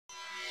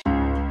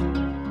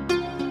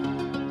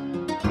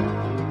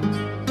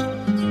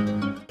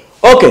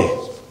Okay.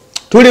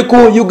 Tuli ku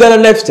Uganda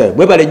lifestyle.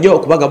 Mwebale nnyo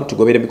okubanga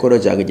mutugobera mikono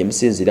gyange gye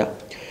musinzira.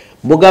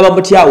 Mugaba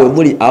mutyawe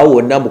muli awo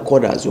wonna mu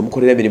corners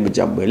omukolera emirimu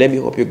gyammwe. Let me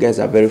hope you guys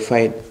are very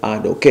fine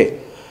and okay.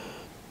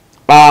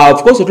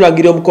 Of course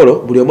tulangira omukolo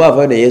buli omu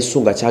avaayo ne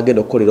yeesunga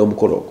kyagenda okukolera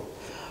omukolo ogwo.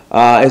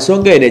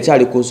 Ensonga eno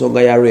ekyali ku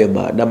nsonga ya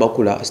Rema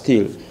n'amakula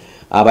still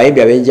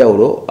abayimbi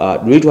ab'enjawulo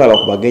luli twalaba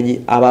ku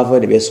bagenyi abavaayo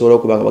ne beesobola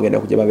okubanga bagenda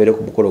kujja babeere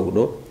ku mukolo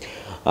guno.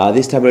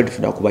 This time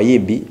tufuna ku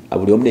bayimbi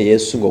buli omu ne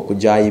yeesunga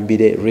okujja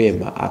ayimbire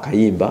Rema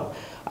akayimba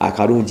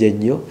akalungi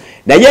ennyo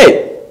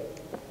naye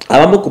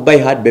abamu ku by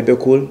hard bebe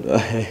cool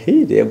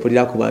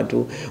mpulira ku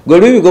bantu gwe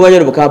lwibi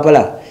gomanyo mu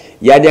Kampala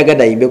yani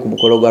agada yimbe ku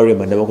mukolo gwa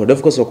Rema n'amakolo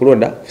of course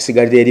okulonda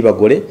kusigalira eri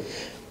bagole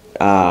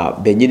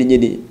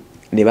benyini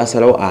ne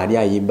basalawo ani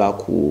ayimba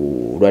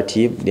ku lwa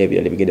team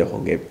n'ebirala bigenda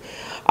kongebyo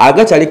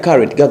agakyali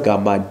current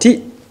gagamba nti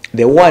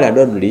the one and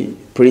only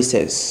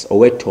princess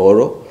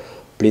owetoro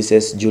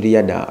Princess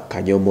Juliana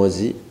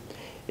Kanyomozi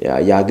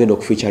yagenda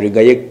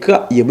okufeaturinga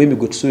yeka yemwimi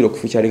gutusubira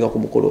okufeaturinga ku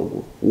mukolo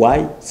ogwo.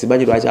 Why?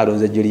 Simanyi lwaki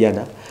alonze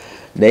Juliana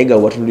naye nga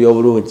watululi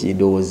obulungi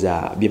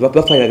ndowooza bye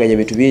bafaanaganya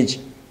bintu bingi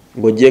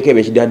ng'ogyeko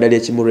ebekidandali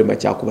ekimu Rema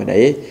kyakuba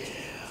naye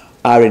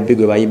R&B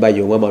gwe bayimba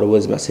y'omu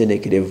amaloboozi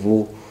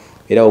maseneekerevu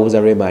era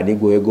obuuza Rema ani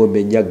gwe wegomba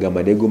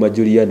ennyagama negoma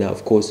Juliana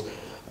of course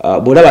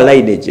bw'olaba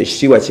lineage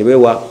ekitiibwa kye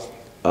beewa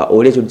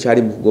oli ekyo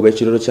kyali mu kugoba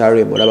ekirolo kya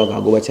Rema olaba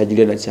ng'agoba kya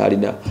Juliana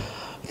kyalina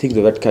things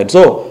of that kind.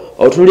 So,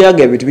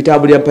 otulianga ebintu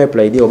bitambulira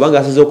pipeline obanga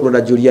asize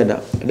okulonda Juliana,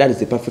 that is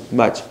the perfect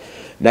match.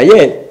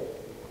 Naye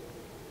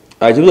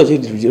ajibuzo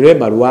kiti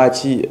Rema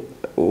lwaki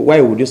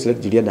why would you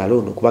select Juliana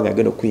alone kubanga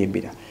agenda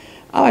okuyimbira?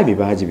 Abaami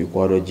bangi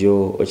mikwano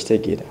gyo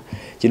okitegeera.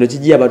 Kino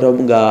kijja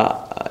abantu nga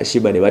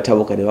Shiba ne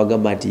batabuka ne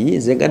bagamba nti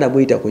nze ngana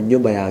muyita ku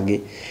nnyumba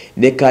yange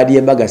ne kaadi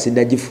y'embaga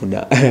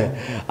sinnagifuna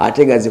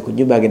ate nga nze ku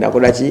nnyumba yange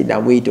nakola ki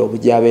namuyita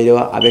okujja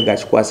abeerewa abe nga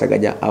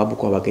kikwasaganya abamu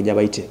ku abakenya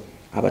bayite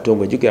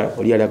abatongo jukira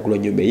oli ala gulo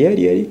nyumba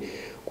yeri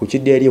ku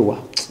kidde eri wa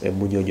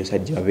emunyonyo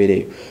sajja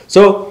babeereyo.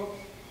 So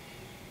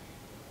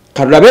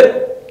kadulabe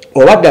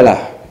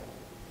obaddala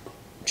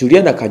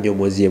Juliana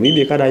Kanyomozi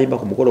emimbi kana ayimba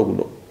ku mukolo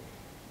guno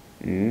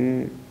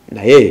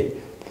naye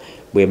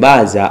bwe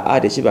maaza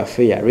ate kiba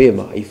fair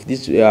Rema if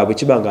this bwe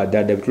kibanga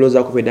danda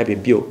bituloza ku bena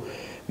byebyo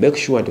make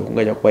sure nti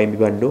okunganya kwa bayimbi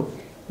banno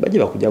bajje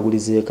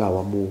bakujagulizeeko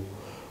awamu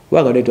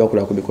kubanga ne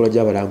twakula ku mikolo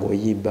gy'abalango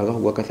oyimba nga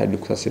kugwa kathandi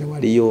kusasira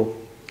waliyo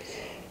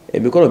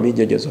emikolo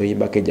mingi nnyo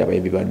zoyimba kejja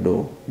bayimbi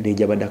banno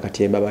n'ejja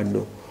bannakatemba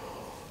banno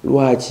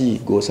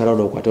lwaki gosala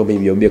n'okwata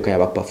omuyimbi omubyeka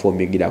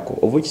yabaperformingirako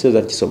oba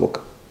kisoza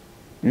kisoboka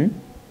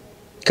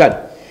kale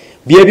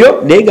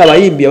byebyo naye nga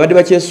abayimbi abadde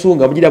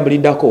bakyesunga mugira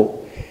mulindako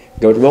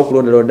nga batuma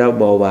okulondalonda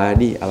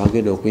maobaani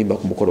abagenda okuyimba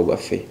ku mukolo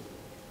gwaffe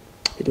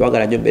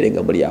tetwagala nnyo mbere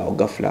nga muli awo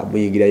gafula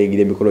muyingira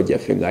emikolo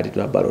gyaffe nga ate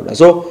tunabalonda.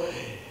 So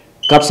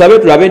katusabe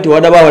tulabe nti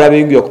wana bawola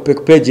bingi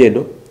ku page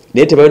eno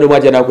naye tebayo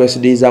n'omwaja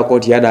nakwesidiizaako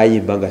nti yana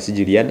ayimba nga si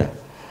Juliana.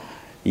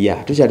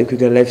 Yeah, tukyali ku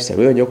Uganda lifestyle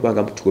wewe nnyo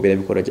kubanga mutugobera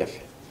emikono gyaffe.